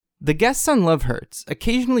The guests on Love Hurts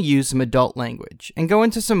occasionally use some adult language and go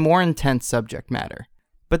into some more intense subject matter,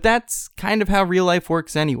 but that's kind of how real life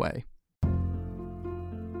works anyway.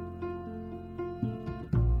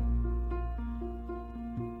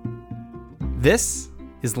 This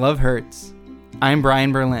is Love Hurts. I'm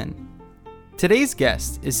Brian Berlin. Today's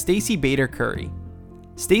guest is Stacey Bader Curry.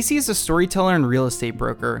 Stacey is a storyteller and real estate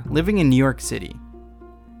broker living in New York City.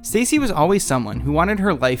 Stacey was always someone who wanted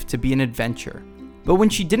her life to be an adventure, but when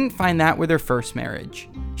she didn't find that with her first marriage,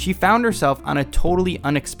 she found herself on a totally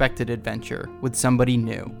unexpected adventure with somebody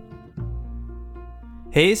new.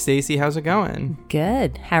 Hey Stacey, how's it going?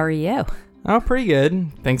 Good. How are you? Oh, pretty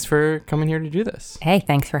good. Thanks for coming here to do this. Hey,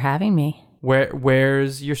 thanks for having me.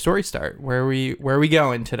 Where's your story start? Where are we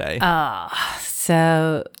going today?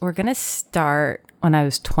 So we're gonna start when I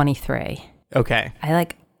was 23. Okay.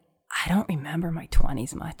 I don't remember my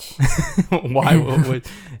 20s much. Why?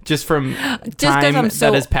 Just from time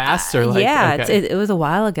that has passed, or like? Yeah, okay. it was a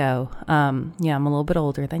while ago. Yeah, I'm a little bit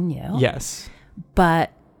older than you. Yes.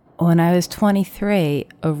 But when I was 23,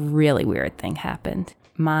 a really weird thing happened.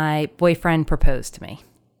 My boyfriend proposed to me.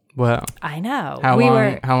 Wow. I know. How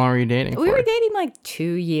long were you dating for? We were dating like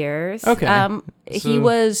 2 years. Okay. He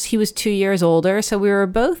was 2 years older, so we were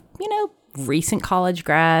both, recent college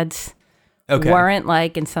grads. Okay. Weren't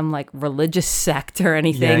like in some like religious sect or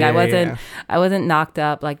anything. I wasn't knocked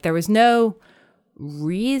up. Like there was no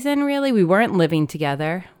reason really. We weren't living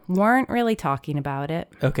together. Weren't really talking about it.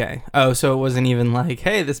 Okay. Oh, so it wasn't even like,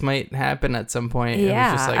 hey, this might happen at some point. Yeah.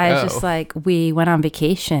 It was just like, I was just like, we went on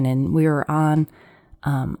vacation and we were on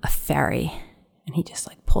a ferry, and he just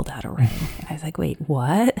like pulled out a ring. And I was like, wait,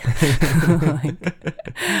 what?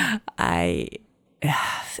 I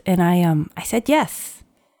said yes,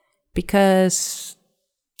 because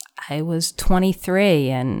I was 23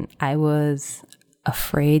 and I was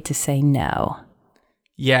afraid to say no.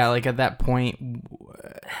 Yeah, like at that point,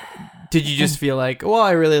 did you just feel like, well,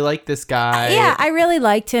 I really like this guy? Yeah, I really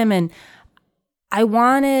liked him, and I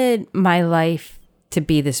wanted my life to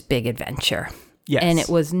be this big adventure. Yes. And it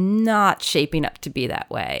was not shaping up to be that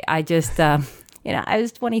way. I just, I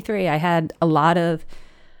was 23. I had a lot of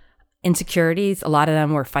insecurities. A lot of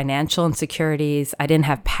them were financial insecurities. I didn't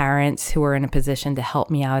have parents who were in a position to help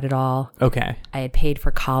me out at all. Okay. I had paid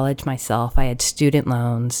for college myself. I had student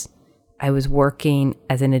loans. I was working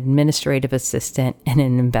as an administrative assistant in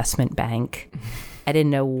an investment bank. I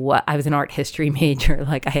didn't know I was an art history major.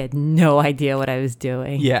 Like I had no idea what I was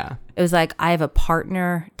doing. Yeah. It was like, I have a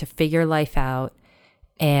partner to figure life out,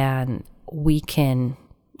 and we can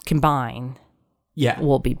combine. Yeah.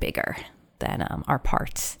 We'll be bigger than our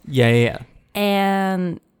parts. Yeah.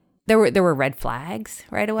 And there were red flags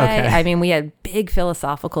right away. Okay. I mean, we had big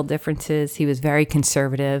philosophical differences. He was very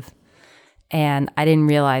conservative, and I didn't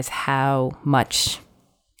realize how much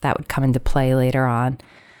that would come into play later on.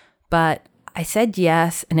 But I said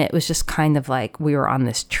yes, and it was just kind of like we were on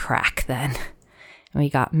this track then. And we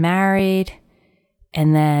got married,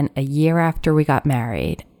 and then a year after we got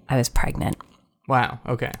married, I was pregnant. Wow.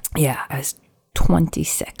 Okay. Yeah, I was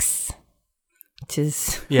 26, which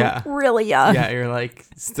is really young. Yeah, you're like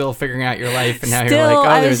still figuring out your life, and now you're like,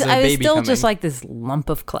 oh, there's a baby coming. I was still just like this lump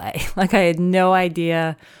of clay. Like I had no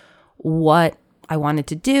idea what I wanted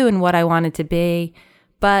to do and what I wanted to be,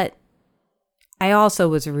 but I also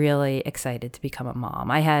was really excited to become a mom.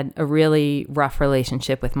 I had a really rough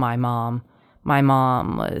relationship with my mom. My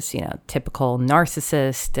mom was, typical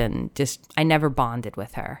narcissist, and just, I never bonded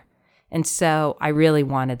with her. And so I really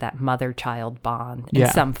wanted that mother-child bond in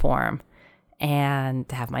some form. And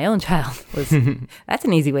to have my own child that's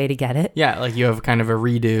an easy way to get it. Yeah, like you have kind of a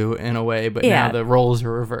redo in a way, but now the roles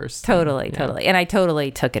are reversed. Totally. And I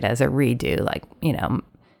totally took it as a redo. Like,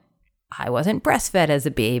 I wasn't breastfed as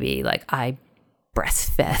a baby. Like I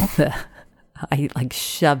breastfed I like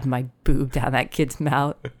shoved my boob down that kid's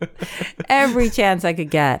mouth every chance I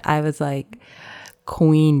could get. I was like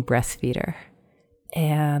queen breastfeeder.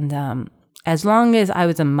 And as long as I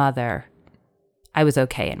was a mother, I was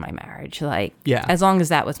okay in my marriage. Like, as long as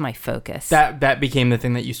that was my focus. That became the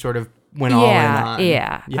thing that you sort of went all in on.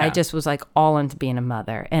 Yeah. I just was like all into being a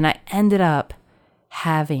mother. And I ended up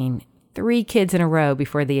having 3 kids in a row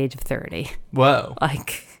before the age of 30. Whoa.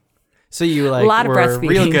 Like... So you were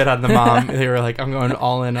real good on the mom. They were like, I'm going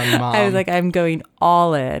all in on the mom. I was like, I'm going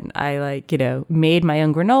all in. I made my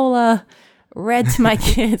own granola, read to my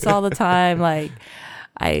kids all the time. Like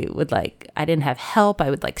I didn't have help. I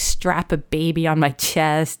would like strap a baby on my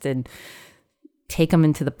chest and take them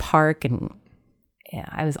into the park. And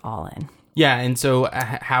I was all in. Yeah. And so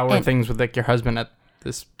how are things with like your husband at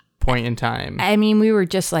this point in time? I mean, we were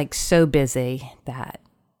just like so busy that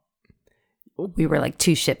we were like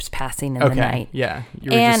two ships passing in the night. Yeah.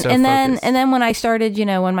 You were just so focused. then when I started,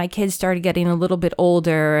 when my kids started getting a little bit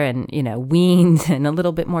older and, weaned and a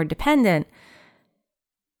little bit more dependent,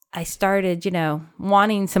 I started,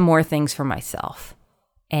 wanting some more things for myself.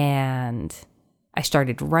 And I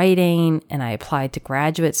started writing and I applied to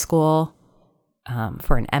graduate school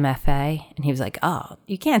for an MFA. And he was like, "Oh,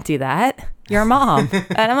 you can't do that. You're a mom."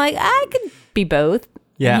 And I'm like, "I could be both."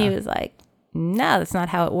 Yeah. And he was like, "No, that's not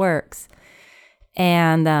how it works."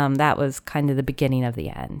 And that was kind of the beginning of the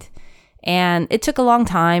end. And it took a long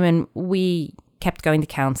time, and we kept going to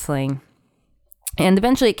counseling. And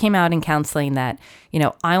eventually it came out in counseling that,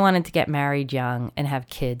 I wanted to get married young and have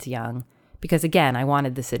kids young because, again, I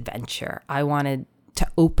wanted this adventure. I wanted to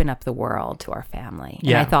open up the world to our family.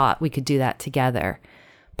 And I thought we could do that together.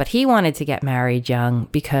 But he wanted to get married young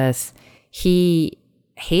because he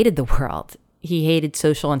hated the world. He hated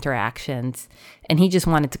social interactions, and he just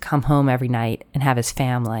wanted to come home every night and have his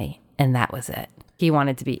family, and that was it. He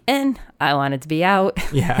wanted to be in, I wanted to be out.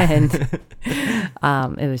 Yeah. And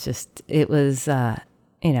it was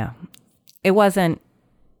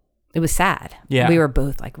sad. Yeah. We were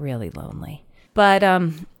both like really lonely. But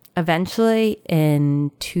eventually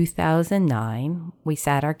in 2009, we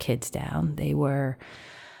sat our kids down. They were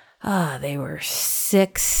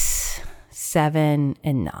 6, 7,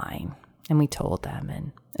 and 9. And we told them,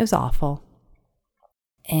 and it was awful.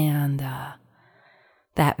 And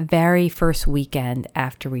that very first weekend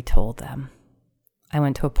after we told them, I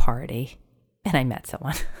went to a party and I met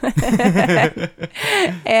someone.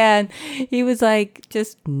 And he was like,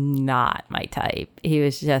 just not my type. He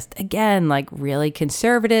was just, again, like really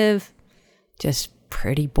conservative, just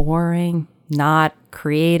pretty boring, not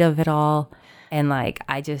creative at all. And like,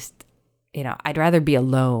 I just, I'd rather be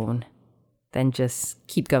alone than just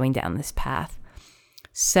keep going down this path.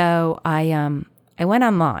 So I went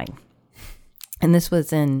online, and this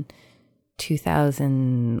was in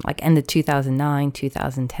 2000, like end of 2009,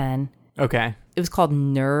 2010. Okay. It was called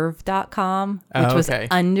Nerve.com, which was okay.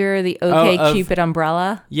 under the OkCupid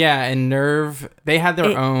umbrella. Yeah, and Nerve, they had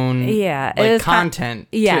their own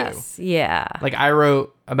content too. Yes, yeah. Like I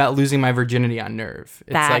wrote about losing my virginity on Nerve.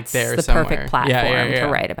 It's That's like there the somewhere. Perfect platform to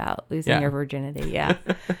write about losing your virginity. Yeah.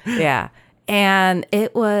 Yeah. And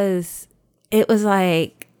it was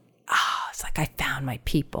like, it's like I found my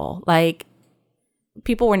people. Like,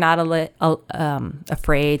 people were not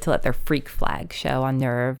afraid to let their freak flag show on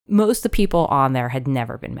Nerve. Most of the people on there had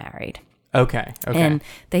never been married. Okay. And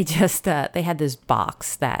they just, they had this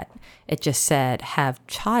box that it just said, have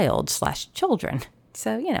child/children.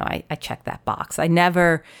 So, I checked that box. I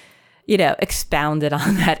never, expounded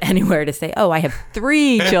on that anywhere to say, oh, I have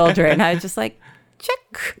 3 children. I was just like,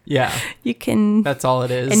 check. Yeah. You can. That's all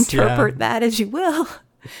it is. Interpret that as you will.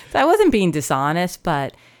 So I wasn't being dishonest,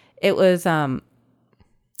 but it was,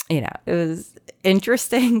 it was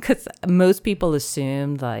interesting because most people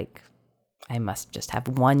assumed like I must just have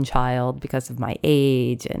one child because of my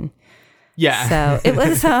age, and so it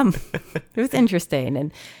was interesting.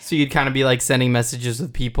 And so you'd kind of be like sending messages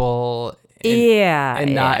with people,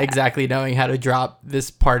 and not exactly knowing how to drop this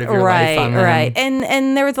part of your life on them. Right.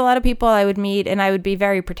 And there was a lot of people I would meet, and I would be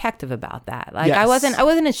very protective about that. Like I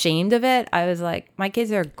wasn't ashamed of it. I was like, my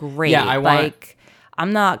kids are great. Yeah,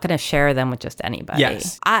 I'm not going to share them with just anybody.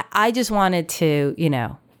 Yes. I just wanted to,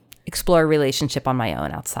 explore a relationship on my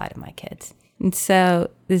own outside of my kids. And so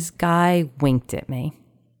this guy winked at me.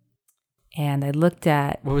 And I looked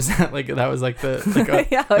at... What was that? Like, that was like the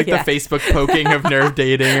the Facebook poking of Nerve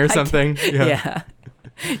dating or something? Yeah,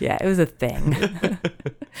 it was a thing.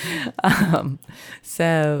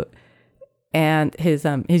 And his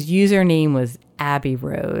username was Abbey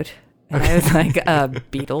Road. And I was like, a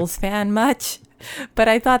Beatles fan much? But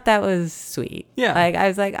I thought that was sweet. Yeah. Like, I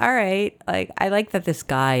was like, all right. Like, I like that this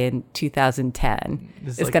guy in 2010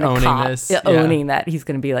 is like going to owning that he's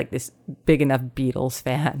going to be like this big enough Beatles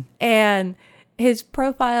fan. And his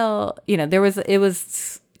profile, it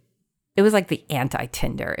was like the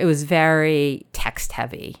anti-Tinder. It was very text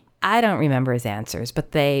heavy. I don't remember his answers,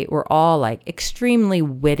 but they were all like extremely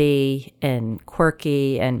witty and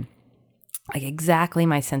quirky and like exactly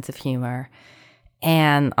my sense of humor.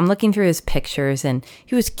 And I'm looking through his pictures, and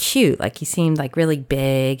he was cute. Like, he seemed like really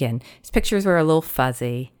big, and his pictures were a little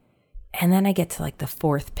fuzzy. And then I get to like the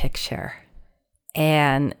 4th picture,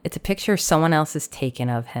 and it's a picture someone else has taken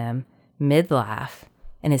of him mid-laugh,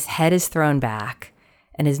 and his head is thrown back,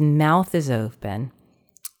 and his mouth is open,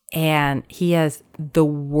 and he has the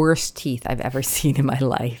worst teeth I've ever seen in my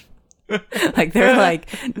life. Like, they're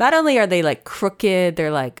like, not only are they like crooked,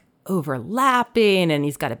 they're like overlapping, and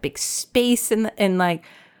he's got a big space and like,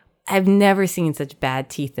 I've never seen such bad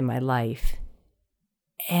teeth in my life.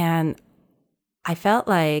 And I felt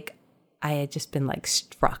like I had just been like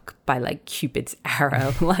struck by like Cupid's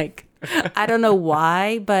arrow. Like, I don't know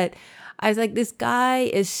why, but I was like, this guy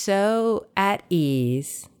is so at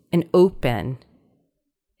ease and open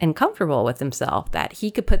and comfortable with himself that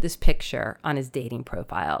he could put this picture on his dating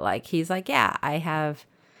profile. Like, he's like, yeah, I have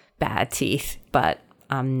bad teeth, but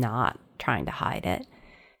I'm not trying to hide it.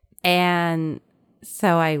 And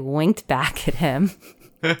so I winked back at him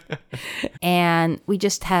and we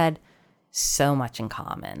just had so much in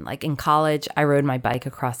common. Like in college, I rode my bike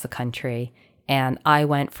across the country and I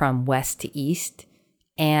went from west to east.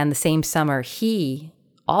 And the same summer, he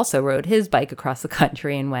also rode his bike across the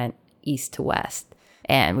country and went east to west.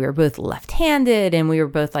 And we were both left-handed and we were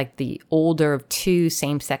both like the older of two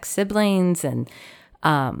same-sex siblings. And,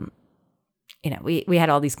 we had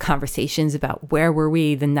all these conversations about where were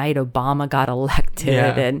we the night Obama got elected.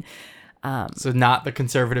 Yeah. And so not the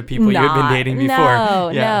conservative people you had been dating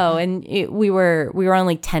before. No. And we were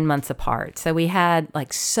only 10 months apart. So we had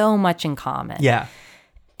like so much in common. Yeah.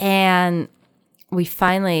 And we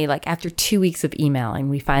finally, like after 2 weeks of emailing,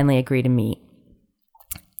 we finally agreed to meet.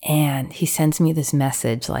 And he sends me this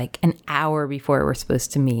message like an hour before we're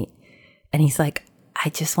supposed to meet. And he's like, I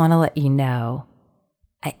just want to let you know,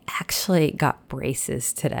 I actually got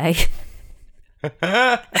braces today. And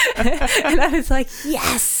I was like,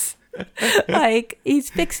 yes. Like, he's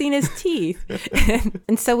fixing his teeth.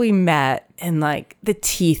 And so we met, and like the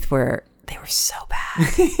teeth were so bad.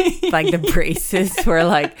 Like the braces were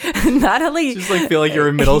like, not only Just like feel like you're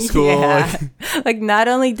in middle school. Yeah. Like not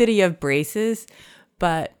only did he have braces,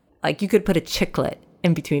 but like you could put a chiclet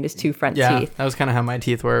in between his two front teeth. That was kind of how my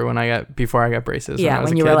teeth were before I got braces. Yeah,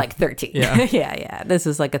 when you were like 13. Yeah. Yeah. This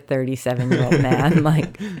was like a 37-year-old man,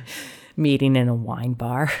 like meeting in a wine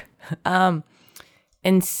bar.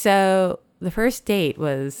 And so the first date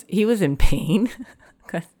he was in pain.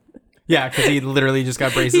 Yeah, because he literally just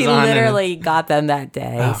got braces he on. He literally got them that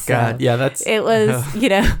day. Oh, God. Yeah, It was,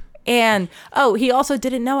 and, he also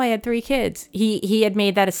didn't know I had 3 kids. He had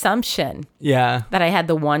made that assumption. Yeah. That I had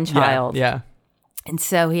the one child. Yeah. And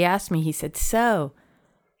so he asked me, he said, so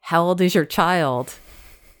how old is your child?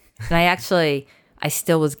 And I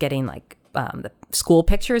still was getting like the school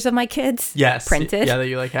pictures of my kids printed. Yeah, that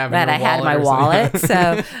you like have in that your I had in my wallet.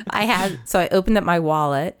 So I opened up my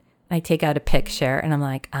wallet and I take out a picture and I'm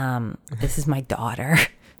like, this is my daughter.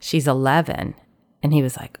 She's 11. And he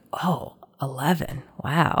was like, oh, 11.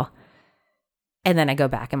 Wow. And then I go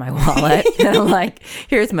back in my wallet and I'm like,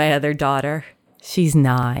 here's my other daughter. She's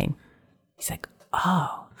 9. He's like,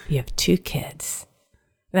 oh, you have 2 kids.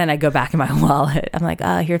 Then I go back in my wallet. I'm like,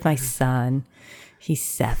 oh, here's my son. He's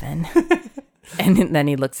 7. And then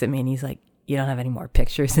he looks at me and he's like, you don't have any more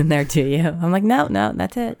pictures in there, do you? I'm like, no,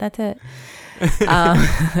 that's it.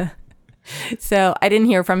 So I didn't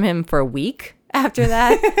hear from him for a week after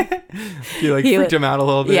that. You freaked him out a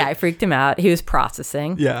little bit? Yeah, I freaked him out. He was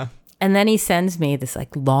processing. Yeah. And then he sends me this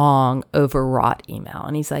like long overwrought email.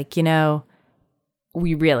 And he's like,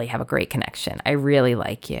 we really have a great connection. I really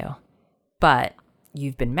like you. But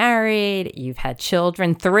you've been married. You've had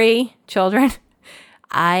children, 3 children.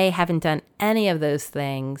 I haven't done any of those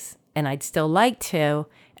things. And I'd still like to.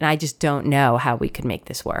 And I just don't know how we could make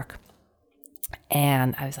this work.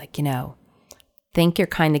 And I was like, think you're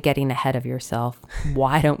kind of getting ahead of yourself.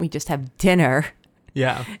 Why don't we just have dinner?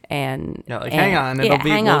 Yeah. And hang on.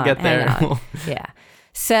 We'll get there. Yeah.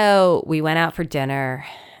 So we went out for dinner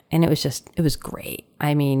and it was great.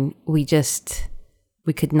 I mean, we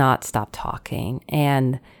could not stop talking.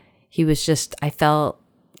 And he was I felt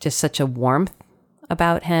just such a warmth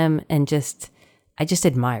about him and I just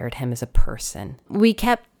admired him as a person. We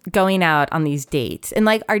kept going out on these dates and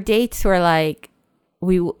like our dates were like,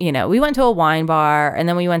 we went to a wine bar and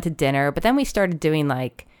then we went to dinner, but then we started doing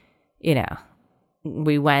like,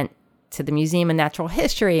 we went to the Museum of Natural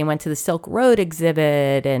History and went to the Silk Road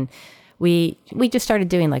exhibit and we just started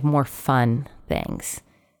doing like more fun things.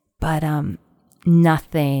 But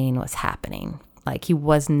nothing was happening. Like he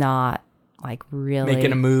was not like really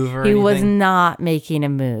making a move or anything. He was not making a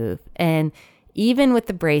move. And even with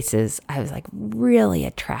the braces, I was like really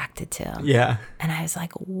attracted to him. Yeah. And I was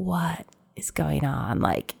like, what is going on?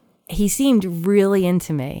 Like he seemed really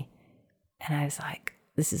into me. And I was like,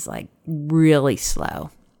 this is like really slow.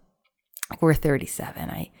 Like we're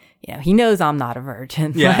 37. He knows I'm not a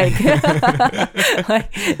virgin. Yeah. Like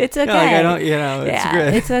it's okay. Like I don't, it's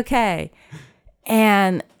good. It's okay.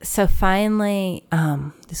 And so finally,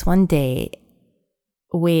 this one day,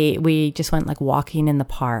 we just went like walking in the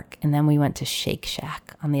park, and then we went to Shake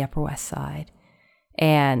Shack on the Upper West Side.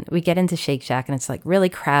 And we get into Shake Shack, and it's like really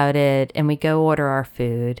crowded, and we go order our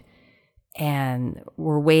food. and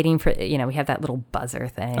we're waiting for, we have that little buzzer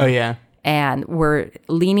thing. Oh, yeah. And we're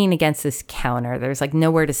leaning against this counter. There's like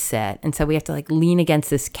nowhere to sit. And so we have to like lean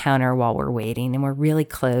against this counter while we're waiting. And we're really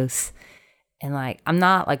close. And like, I'm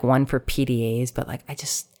not like one for PDAs, but like I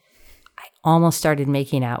almost started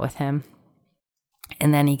making out with him.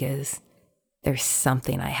 And then he goes, "There's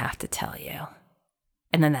something I have to tell you."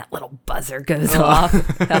 And then that little buzzer goes off.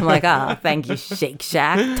 I'm like, "Oh, thank you, Shake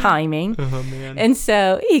Shack. Timing." Oh, man. And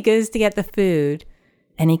so he goes to get the food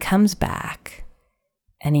and he comes back.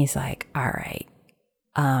 And he's like, "All right,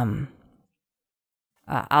 I'll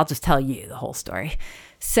just tell you the whole story."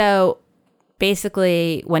 So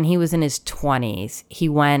basically, when he was in his 20s, he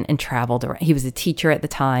went and traveled around. He was a teacher at the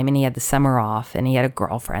time, and he had the summer off, and he had a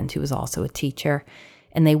girlfriend who was also a teacher.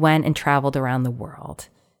 And they went and traveled around the world.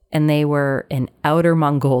 And they were in outer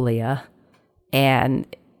Mongolia, and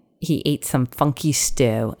he ate some funky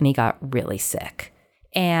stew, and he got really sick.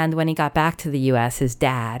 And when he got back to the U.S., his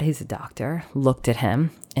dad, who's a doctor, looked at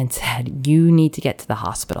him and said, "You need to get to the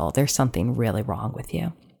hospital. There's something really wrong with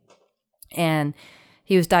you." And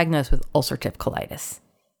he was diagnosed with ulcerative colitis,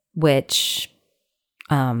 which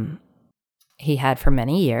he had for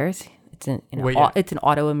many years. It's an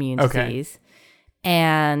autoimmune disease.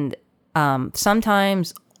 And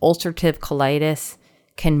sometimes ulcerative colitis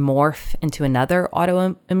can morph into another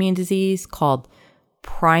autoimmune disease called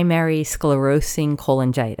primary sclerosing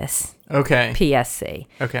cholangitis. Okay. PSC.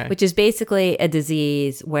 Okay. Which is basically a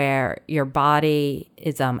disease where your body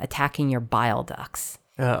is attacking your bile ducts.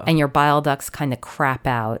 Oh. And your bile ducts kind of crap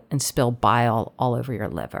out and spill bile all over your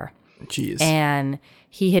liver. Jeez. And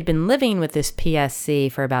he had been living with this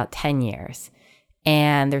PSC for about 10 years.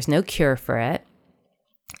 And there's no cure for it.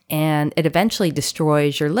 And it eventually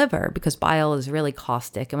destroys your liver because bile is really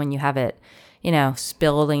caustic. And when you have it,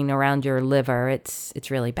 spilling around your liver,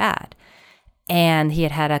 it's really bad. And he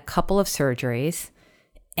had had a couple of surgeries,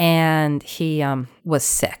 and he was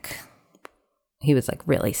sick. He was like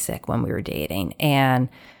really sick when we were dating, and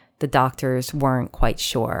the doctors weren't quite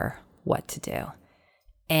sure what to do.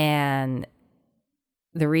 And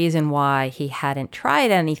the reason why he hadn't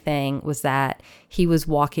tried anything was that he was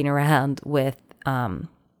walking around with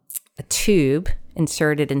a tube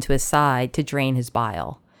inserted into his side to drain his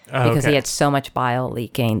bile. Because he had so much bile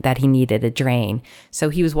leaking that he needed a drain. So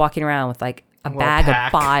he was walking around with like a bag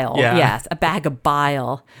of bile. Yeah. Yes, a bag of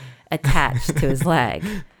bile attached to his leg.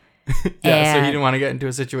 Yeah, so he didn't want to get into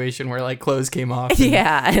a situation where like clothes came off.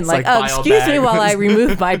 And like, "Oh, excuse me while I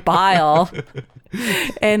remove my bile."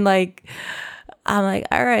 And like, I'm like,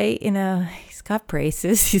 "All right, he's got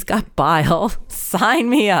braces, he's got bile. Sign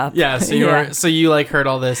me up." Yeah, so you like heard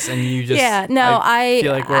all this and you just I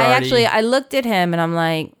feel like I looked at him and I'm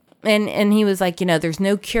like, and he was like, "There's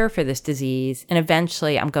no cure for this disease, and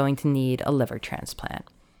eventually I'm going to need a liver transplant."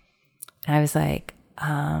 And I was like,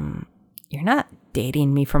 "You're not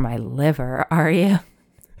dating me for my liver, are you?"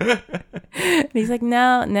 And he's like,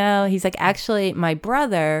 no. He's like, "Actually, my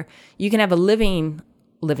brother, you can have a living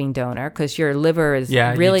donor because your liver is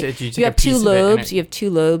really you have two lobes. You have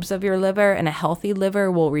two lobes of your liver, and a healthy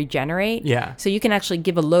liver will regenerate. Yeah. So you can actually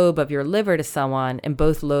give a lobe of your liver to someone, and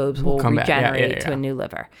both lobes will regenerate to a new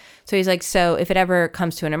liver." So he's like, "So if it ever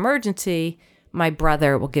comes to an emergency, my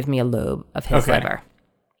brother will give me a lobe of his liver."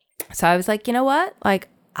 So I was like, "You know what? Like,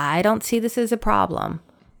 I don't see this as a problem.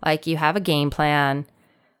 Like, you have a game plan.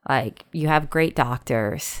 Like, you have great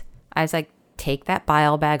doctors." I was like, "Take that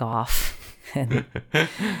bile bag off." And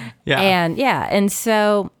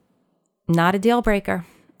so not a deal breaker.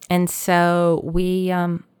 And so we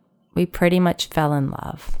pretty much fell in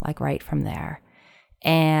love, like right from there.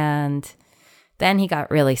 And then he got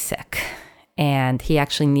really sick, and he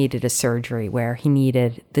actually needed a surgery where he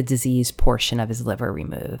needed the disease portion of his liver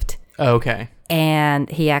removed. Okay. And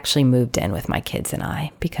he actually moved in with my kids and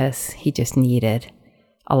I because he just needed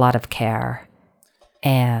a lot of care.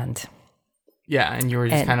 And and you were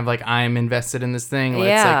just kind of like, "I'm invested in this thing.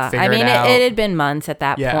 Let's it out." It had been months at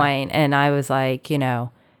that point, and I was like,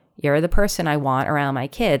 "You're the person I want around my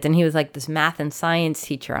kids." And he was like this math and science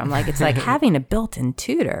teacher. I'm like, it's like having a built-in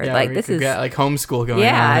tutor. Like, this is like homeschool going on.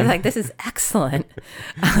 Yeah, I was like, this is excellent.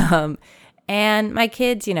 And my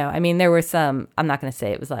kids, there were some, I'm not going to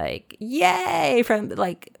say it was like, yay,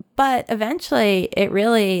 but eventually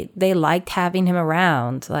they liked having him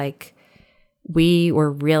around. Like, we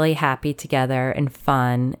were really happy together and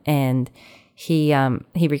fun, and he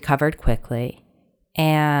recovered quickly.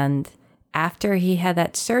 And after he had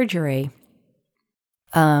that surgery,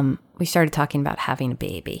 we started talking about having a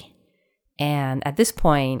baby. And at this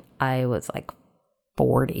point, I was like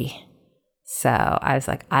 40. So I was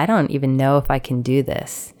like, I don't even know if I can do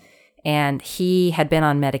this. And he had been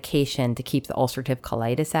on medication to keep the ulcerative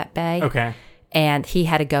colitis at bay. Okay. And he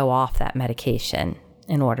had to go off that medication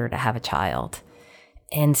in order to have a child.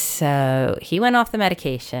 And so he went off the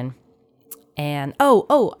medication. And,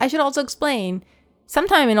 I should also explain,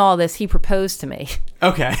 sometime in all this, he proposed to me.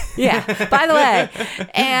 Okay. Yeah, by the way.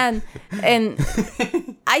 And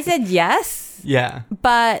I said yes. Yeah.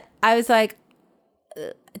 But I was like,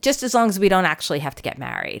 just as long as we don't actually have to get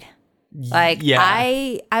married. Like, yeah.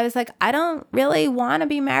 I was like, I don't really want to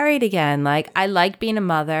be married again. Like, I like being a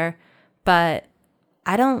mother, but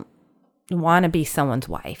I don't want to be someone's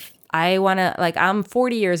wife. I want to, like, I'm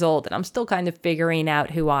 40 years old and I'm still kind of figuring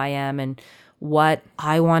out who I am and what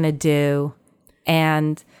I want to do.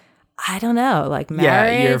 And I don't know, like,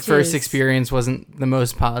 marriage. Yeah, your first experience wasn't the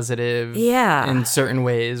most positive. Yeah. In certain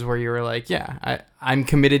ways where you were like, yeah, I'm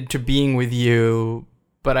committed to being with you,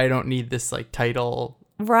 but I don't need this, like, title.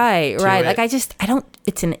 Right. Like, I don't,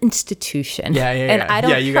 it's an institution. Yeah. And I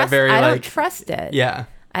don't you trust, got very, I like, don't trust it. Yeah.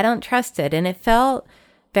 I don't trust it. And it felt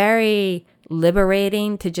very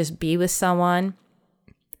liberating to just be with someone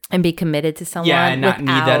and be committed to someone. Yeah, and not need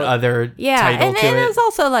that other title and to it. it was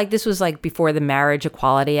also like, this was like before the Marriage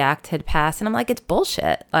Equality Act had passed. And I'm like, it's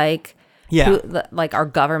bullshit. Like, yeah. Like our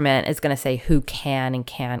government is going to say who can and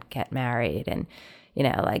can't get married. And, you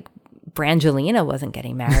know, like Brangelina wasn't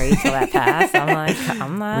getting married till that passed. I'm like,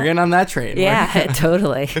 I'm not. We're getting on that train. Yeah,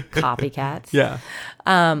 totally. Copycats. Yeah.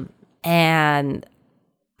 And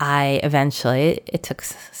I eventually, it took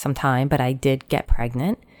some time, but I did get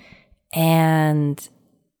pregnant. And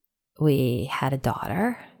we had a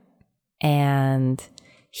daughter, and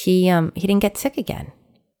he didn't get sick again.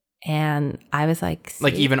 And I was like,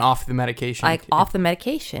 like, even off the medication. Like, off the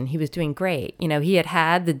medication, he was doing great. You know, he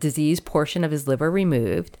had the disease portion of his liver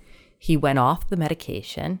removed. He went off the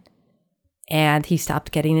medication, and he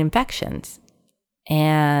stopped getting infections.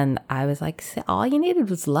 And I was like, all you needed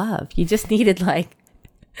was love. You just needed like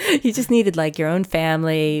your own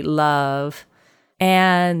family, love.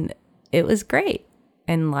 And it was great.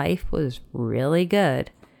 And life was really good.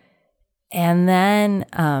 And then,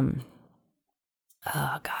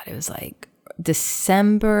 it was like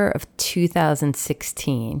December of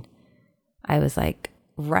 2016. I was like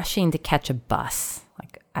rushing to catch a bus.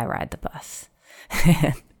 Like, I ride the bus.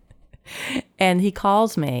 And he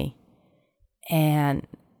calls me, and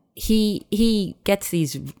he gets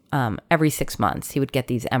these every 6 months. He would get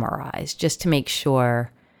these MRIs just to make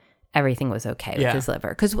sure everything was okay with his liver.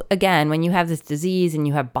 Because again, when you have this disease and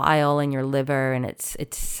you have bile in your liver and it's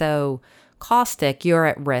so caustic, you're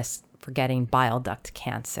at risk for getting bile duct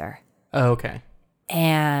cancer. Oh, okay.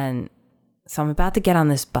 And so I'm about to get on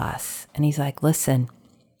this bus, and he's like, listen,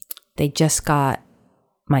 they just got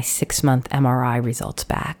my 6-month MRI results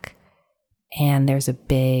back, and there's a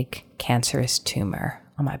big cancerous tumor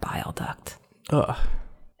on my bile duct. Ugh.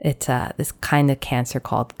 It's this kind of cancer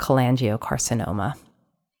called cholangiocarcinoma.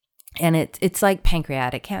 And it's like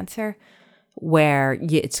pancreatic cancer, where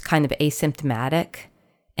it's kind of asymptomatic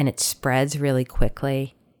and it spreads really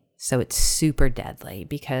quickly. So it's super deadly,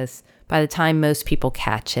 because by the time most people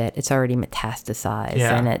catch it, it's already metastasized,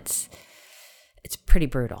 and it's pretty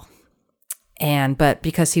brutal. But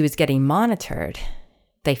because he was getting monitored,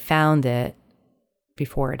 they found it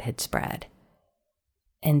before it had spread.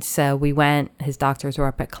 And so we went, his doctors were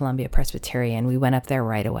up at Columbia Presbyterian. We went up there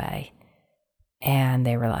right away. And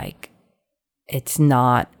they were like,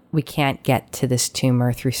 we can't get to this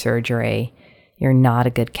tumor through surgery. You're not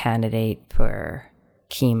a good candidate for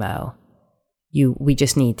chemo. We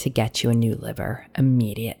just need to get you a new liver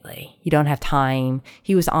immediately. You don't have time.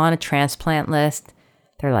 He was on a transplant list.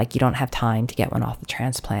 They're like, you don't have time to get one off the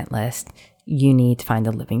transplant list. You need to find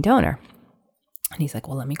a living donor. And he's like,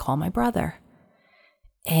 well, let me call my brother.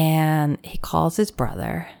 And he calls his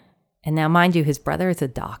brother. And now, mind you, his brother is a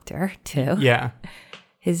doctor, too. Yeah.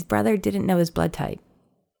 His brother didn't know his blood type.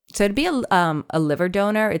 So to be a liver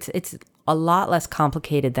donor, it's a lot less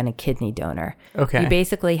complicated than a kidney donor. Okay. You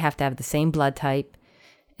basically have to have the same blood type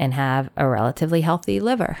and have a relatively healthy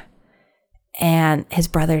liver. And his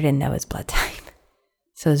brother didn't know his blood type.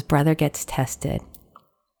 So his brother gets tested,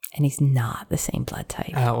 and he's not the same blood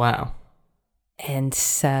type. Oh, wow. And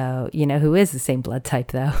so, you know who is the same blood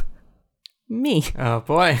type, though? Me. Oh,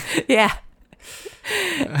 boy. Yeah.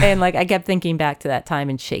 And like, I kept thinking back to that time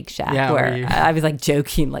in Shake Shack where I was like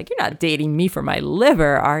joking, like, you're not dating me for my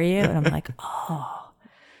liver, are you? And I'm like, oh.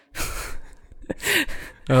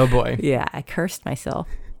 Oh, boy. Yeah, I cursed myself.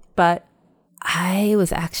 But I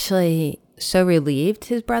was actually so relieved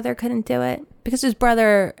his brother couldn't do it, because his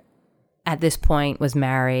brother at this point was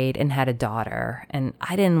married and had a daughter. And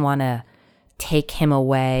I didn't want to take him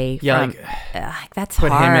away from that's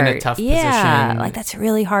put hard. him in a tough yeah, position. that's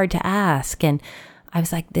really hard to ask. And I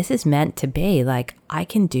was like, this is meant to be. I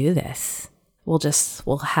can do this.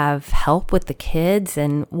 We'll have help with the kids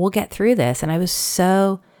and we'll get through this. And I was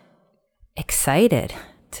so excited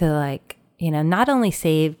to not only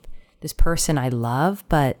save this person I love,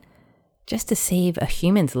 but just to save a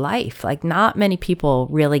human's life. Not many people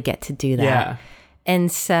really get to do that. Yeah.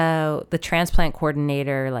 And so the transplant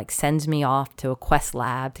coordinator sends me off to a Quest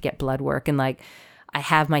lab to get blood work. And I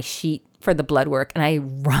have my sheet for the blood work and I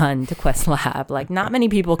run to Quest lab. Not many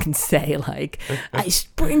people can say I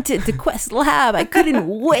sprinted to Quest lab. I couldn't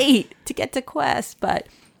wait to get to Quest, but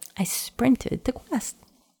I sprinted to Quest.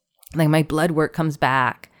 My blood work comes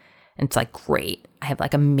back and it's great. I have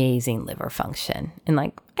amazing liver function. And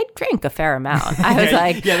I drank a fair amount. I was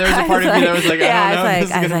there was a part of me that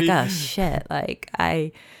was I was oh shit.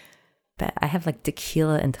 But I have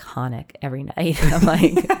tequila and tonic every night. I'm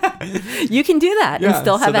you can do that and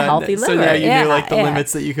still have a healthy liver. So you knew the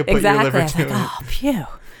limits that you could put your liver to. I was oh, phew.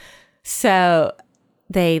 So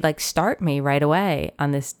they start me right away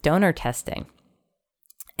on this donor testing.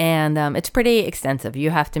 And it's pretty extensive.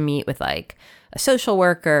 You have to meet with a social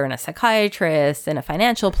worker and a psychiatrist and a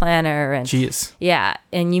financial planner. And jeez. Yeah.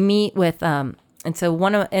 And you meet with, and so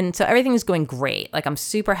everything is going great. I'm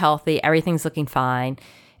super healthy. Everything's looking fine.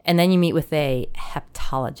 And then you meet with a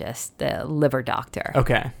hepatologist, the liver doctor.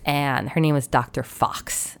 Okay. And her name was Dr.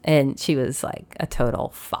 Fox. And she was a total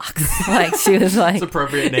fox. She was It's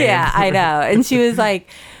appropriate name. Yeah, I know. And she was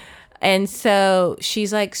and so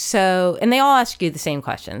she's and they all ask you the same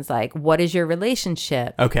questions, what is your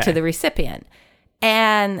relationship to the recipient?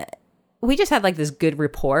 And we just had this good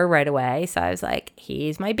rapport right away. So I was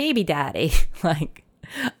he's my baby daddy. I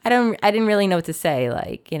didn't really know what to say.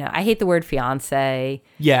 I hate the word fiance.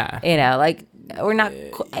 Yeah. We're not,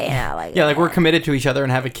 we're committed to each other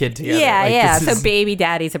and have a kid together. Yeah. So baby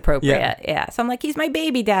daddy's appropriate. Yeah. So I'm he's my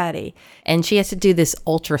baby daddy. And she has to do this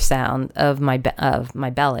ultrasound of my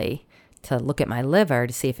belly to look at my liver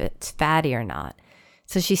to see if it's fatty or not.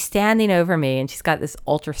 So she's standing over me and she's got this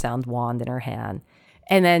ultrasound wand in her hand.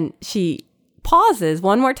 And then she pauses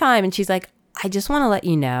one more time and she's I just want to let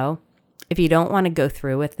you know, if you don't want to go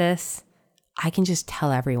through with this, I can just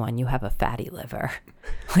tell everyone you have a fatty liver.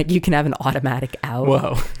 You can have an automatic out.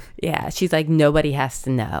 Whoa. Yeah. She's nobody has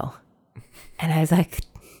to know. And I was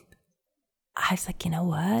you know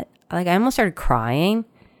what? I almost started crying.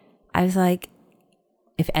 I was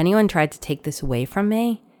if anyone tried to take this away from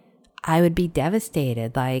me, I would be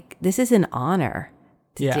devastated. This is an honor.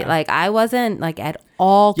 Yeah. I wasn't at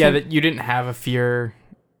all. Yeah. That you didn't have a fear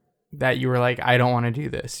that you were I don't want to do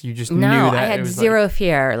this. You just knew that. No, I had zero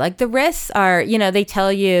fear. The risks are, they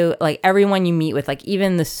tell you, everyone you meet with,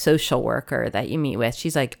 even the social worker that you meet with,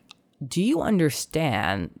 she's do you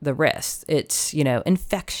understand the risks? It's,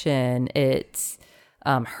 infection, it's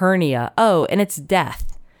hernia, and it's death.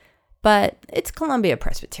 But it's Columbia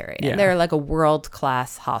Presbyterian. Yeah. They're a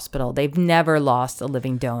world-class hospital. They've never lost a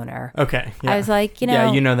living donor. Okay. Yeah. I was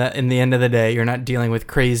Yeah, you know that in the end of the day, you're not dealing with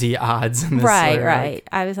crazy odds. In this Right.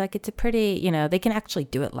 I was it's a pretty, they can actually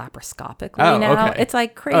do it laparoscopically now. Okay. It's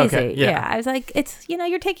crazy. Okay, yeah. I was it's,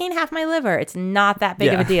 you're taking half my liver. It's not that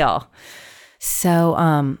big of a deal.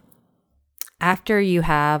 So after you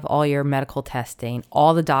have all your medical testing,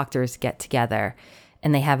 all the doctors get together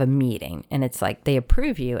and they have a meeting and it's they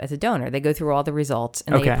approve you as a donor. They go through all the results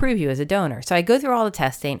and they approve you as a donor. So I go through all the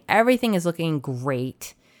testing. Everything is looking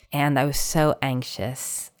great. And I was so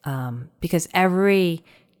anxious because every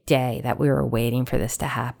day that we were waiting for this to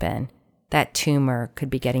happen, that tumor could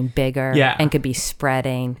be getting bigger and could be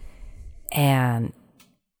spreading. And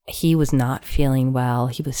he was not feeling well.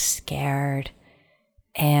 He was scared.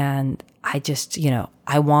 And I just,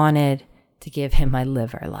 I wanted to give him my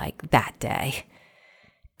liver that day.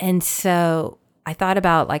 And so I thought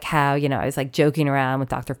about how, I was joking around with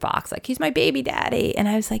Dr. Fox, he's my baby daddy. And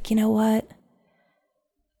I was you know what?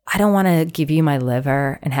 I don't want to give you my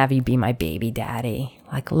liver and have you be my baby daddy.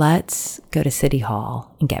 Let's go to City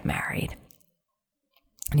Hall and get married.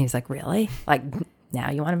 And he was really? Now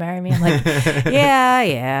you want to marry me? I'm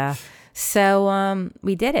yeah. So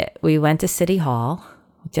we did it. We went to City Hall,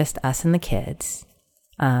 just us and the kids.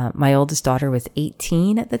 My oldest daughter was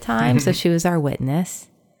 18 at the time, so she was our witness.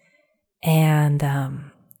 And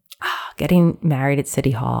getting married at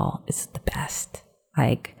City Hall is the best.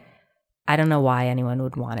 I don't know why anyone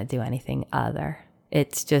would want to do anything other.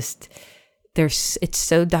 It's just, it's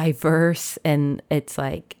so diverse and it's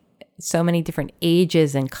so many different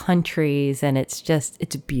ages and countries and it's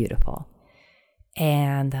beautiful.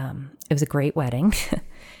 And it was a great wedding.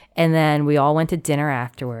 And then we all went to dinner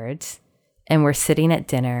afterwards. And we're sitting at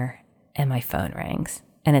dinner and my phone rings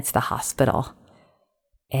and it's the hospital.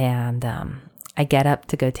 And I get up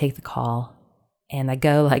to go take the call. And I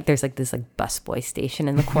go there's this busboy station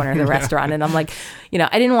in the corner of the restaurant. And I'm like,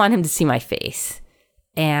 I didn't want him to see my face.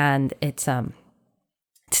 And it's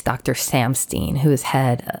Dr. Sam Steen, who is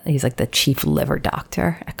he's the chief liver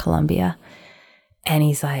doctor at Columbia. And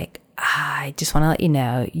he's like, I just want to let you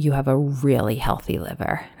know, you have a really healthy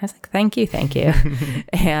liver. I was like, thank you.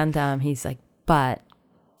 And he's like, but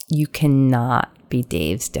you cannot be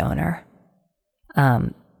Dave's donor.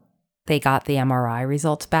 They got the MRI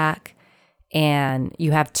results back, and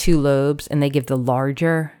you have 2 lobes, and they give the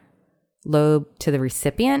larger lobe to the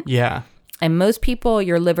recipient. Yeah. And most people,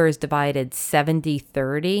 your liver is divided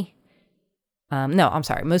 70-30. No, I'm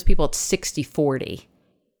sorry. Most people, it's 60-40.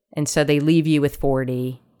 And so they leave you with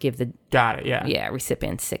 40, give the Got it, yeah. Yeah,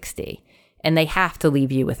 recipient 60. And they have to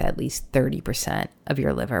leave you with at least 30% of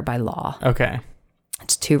your liver by law. Okay.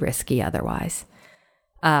 It's too risky otherwise.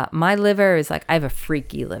 My liver is I have a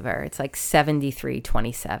freaky liver. It's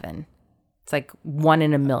 73-27. It's 1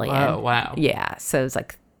 in a million. Oh, wow. Yeah. So it's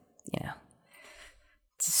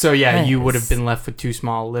So yeah, you would have been left with too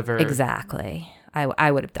small a liver. Exactly.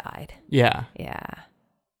 I would have died. Yeah. Yeah.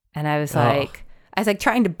 And I was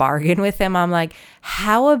trying to bargain with him. I'm like,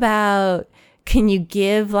 how about, can you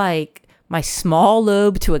give my small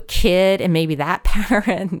lobe to a kid and maybe that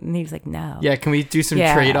parent? And he was like, no. Yeah, can we do some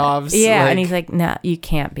trade-offs? Yeah, and he's like, no, you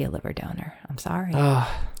can't be a liver donor. I'm sorry.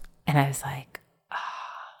 And I was like,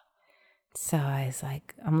 So I was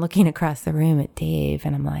like, I'm looking across the room at Dave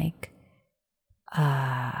and I'm like,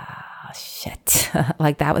 shit.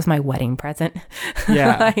 That was my wedding present.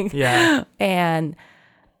 Yeah. Yeah. And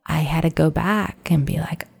I had to go back and be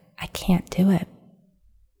like, I can't do it.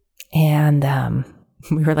 And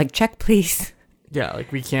we were like, check, please. Yeah,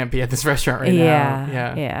 we can't be at this restaurant right now.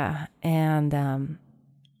 Yeah. And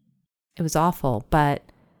it was awful, but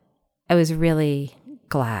I was really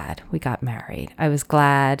glad we got married. I was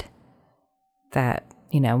glad that,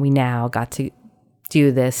 we now got to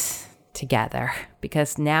do this together,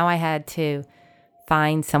 because now I had to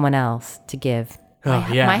find someone else to give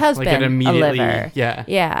my husband a liver.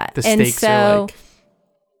 Yeah. The stakes are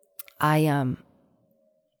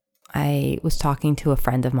I was talking to a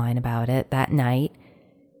friend of mine about it that night,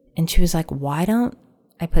 and she was like, why don't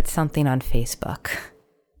I put something on Facebook?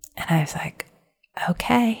 And I was like,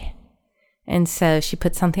 okay. And so she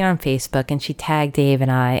put something on Facebook and she tagged Dave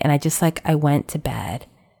and I just I went to bed,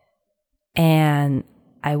 and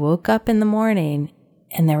I woke up in the morning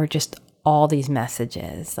and there were just all these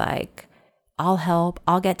messages I'll help,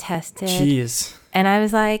 I'll get tested. Jeez. And I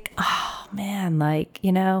was like, oh man,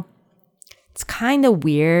 it's kind of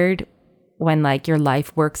weird when your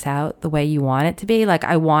life works out the way you want it to be.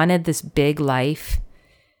 I wanted this big life,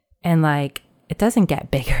 and it doesn't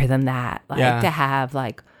get bigger than that. To have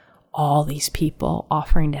all these people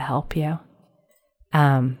offering to help you.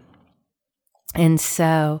 And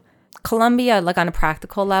so Columbia, on a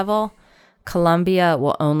practical level, Columbia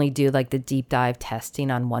will only do the deep dive testing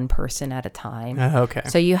on one person at a time. Okay.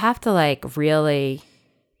 So you have to really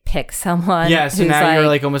pick someone. Yeah, so now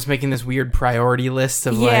you're almost making this weird priority list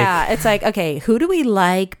of it's okay, who do we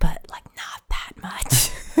like, but not that much.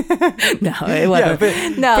 No, it wasn't.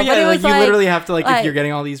 But it was you literally have to if you're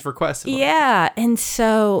getting all these requests. Yeah, and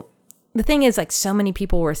so the thing is so many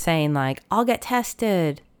people were saying I'll get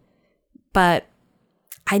tested, but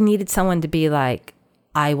I needed someone to be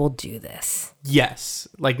I will do this. Yes.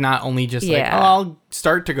 Not only just I'll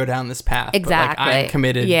start to go down this path. Exactly. But I'm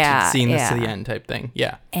committed to seeing this to the end type thing.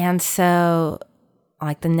 Yeah. And so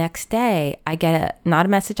the next day I get not a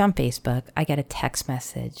message on Facebook. I get a text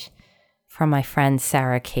message from my friend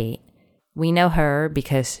Sarah Kate. We know her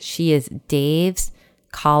because she is Dave's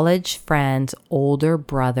college friend's older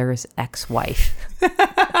brother's ex-wife.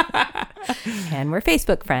 And we're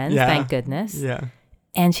Facebook friends, thank goodness. Yeah.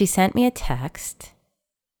 And she sent me a text.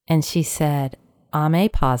 And she said, I'm A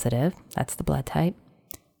positive. That's the blood type.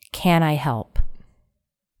 Can I help?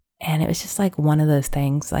 And it was just one of those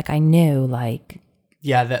things. I knew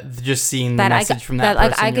yeah, that just seeing the message from that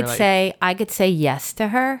person. I could say yes to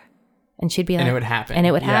her, and she'd be and it would happen. And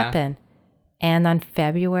it would happen. And on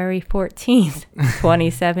February 14th,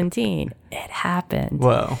 2017, it happened.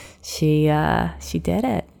 Whoa. She did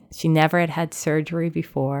it. She never had surgery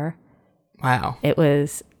before. Wow. It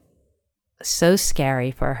was so scary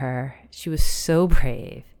for her. She was so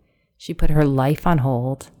brave. She put her life on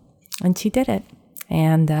hold, and she did it.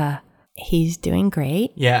 And he's doing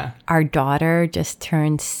great. Yeah. Our daughter just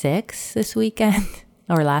turned 6 this weekend.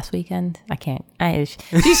 or last weekend. I can't.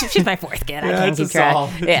 She's my fourth kid. I can't keep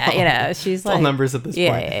track. She's like all numbers at this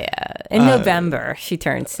point. Yeah. In November, she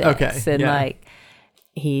turned 6. Okay. And like,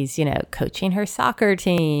 he's coaching her soccer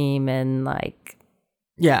team, and like,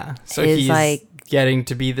 yeah. So he's like getting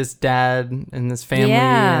to be this dad and this family.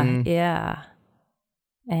 Yeah.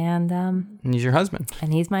 And he's your husband.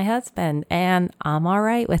 And he's my husband, and I'm all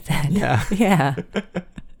right with it. Yeah. Yeah.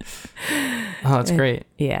 Oh, that's great.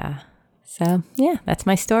 Yeah. So, yeah, that's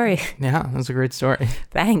my story. Yeah, that was a great story.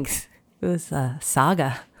 Thanks. It was a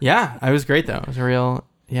saga. Yeah, it was great, though. It was a real,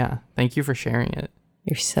 thank you for sharing it.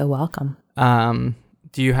 You're so welcome.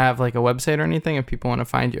 Do you have like a website or anything if people want to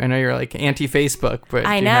find you? I know you're like anti-Facebook, but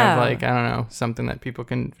do you have like, I don't know, something that people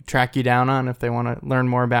can track you down on if they want to learn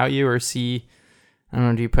more about you or see, I don't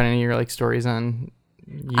know, do you put any of your like stories on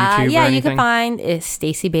YouTube or anything? You can find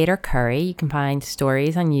Stacey Bader Curry. You can find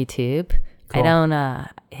stories on YouTube. Cool. I don't,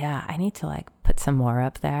 I need to like put some more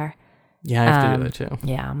up there. Yeah, I have to do that too.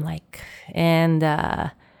 Yeah, I'm like, and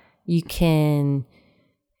you can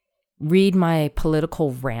read my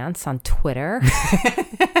political rants on Twitter.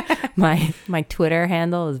 my Twitter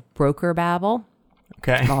handle is Broker Babble.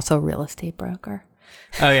 Okay. I'm also a real estate broker.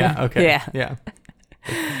 Oh yeah. Okay. Yeah.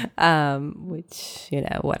 Which,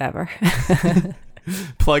 whatever.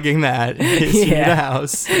 Plugging that is new to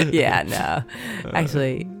house. Yeah, no.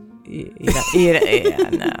 Actually, no.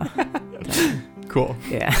 Cool.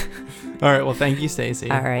 Yeah. All right. Well, thank you, Stacey.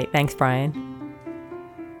 All right. Thanks, Brian.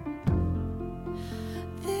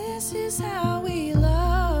 This is how we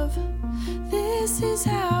love. This is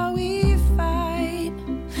how we fight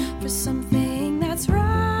for something that's right.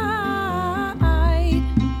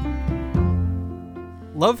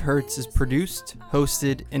 Love Hurts is produced,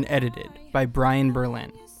 hosted, and edited by Brian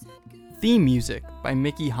Berlin. Theme music by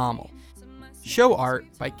Mickey Hommel. Show art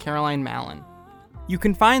by Caroline Mallon. You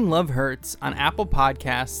can find Love Hurts on Apple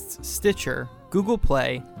Podcasts, Stitcher, Google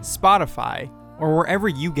Play, Spotify, or wherever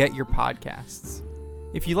you get your podcasts.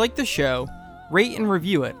 If you like the show, rate and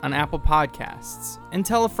review it on Apple Podcasts, and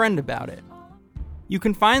tell a friend about it. You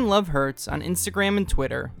can find Love Hurts on Instagram and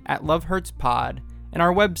Twitter at LoveHurtsPod, and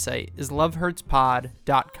our website is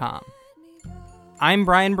lovehurtspod.com. I'm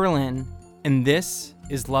Brian Berlin, and this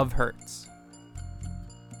is Love Hurts.